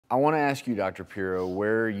I want to ask you, Dr. Pirro,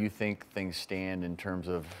 where you think things stand in terms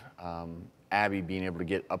of Abby being able to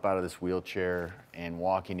get up out of this wheelchair and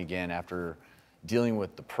walking again after dealing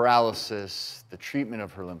with the paralysis, the treatment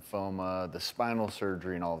of her lymphoma, the spinal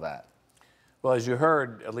surgery, and all that. Well, as you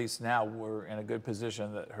heard, at least now we're in a good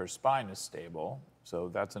position that her spine is stable. So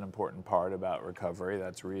that's an important part about recovery.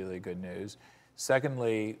 That's really good news.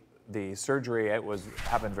 Secondly, the surgery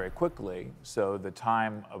happened very quickly, so the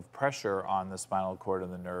time of pressure on the spinal cord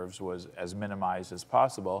and the nerves was as minimized as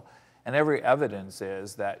possible. And every evidence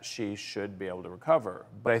is that she should be able to recover.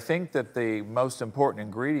 But I think that the most important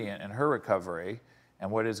ingredient in her recovery and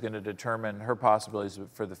what is going to determine her possibilities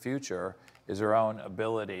for the future is her own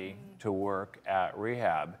ability to work at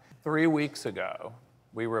rehab. 3 weeks ago,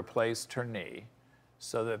 we replaced her knee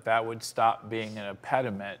so that that would stop being an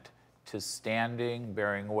impediment to standing,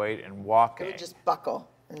 bearing weight, and walking. It would just buckle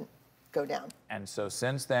and go down. And so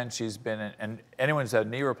since then, she's been, and anyone who's had a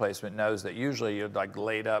knee replacement knows that usually you're like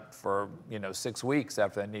laid up for 6 weeks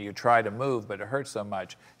after that knee. You try to move, but it hurts so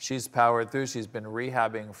much. She's powered through. She's been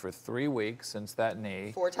rehabbing for 3 weeks since that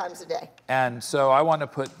knee. 4 times a day. And so I want to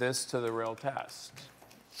put this to the real test.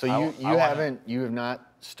 So you have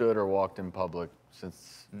not stood or walked in public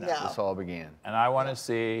since this all began. And I want to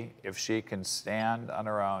see if she can stand on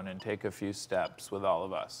her own and take a few steps with all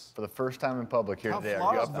of us. For the first time in public here today.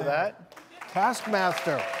 Are you up for that?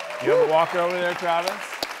 Taskmaster. You have a walker over there, Travis?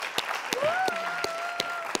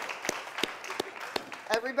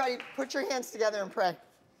 Everybody put your hands together and pray.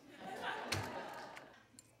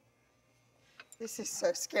 This is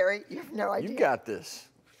so scary. You have no idea. You got this.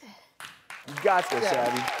 You got this,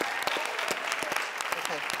 Abby.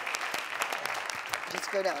 Okay. Just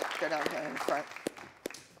go down here in front.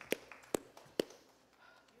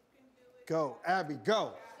 Go, Abby,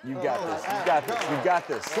 go. You got this. You got this. You got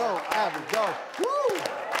this. Go, Abby, go. Woo!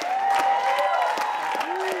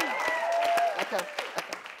 Okay.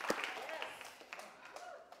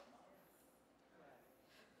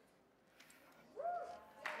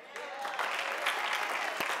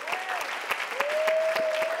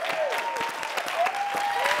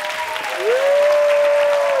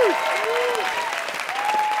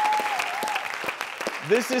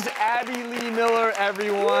 This is Abby Lee Miller,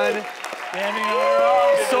 everyone. Standing on her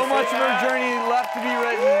own. So much of her journey left to be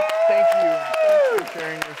written. Thank you for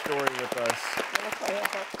sharing your story with us.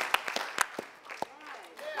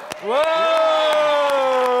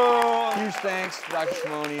 Whoa! Huge thanks to Dr.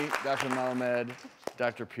 Shimoni, Dr. Melamed,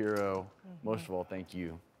 Dr. Pirro. Most of all, thank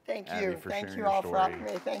you. Thank Abby, you. for Thank sharing you your all for story. helping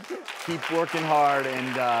me. Thank you. Keep working hard,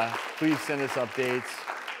 and please send us updates.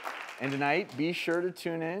 And tonight, be sure to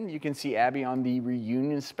tune in. You can see Abby on the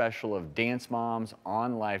reunion special of Dance Moms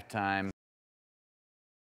on Lifetime.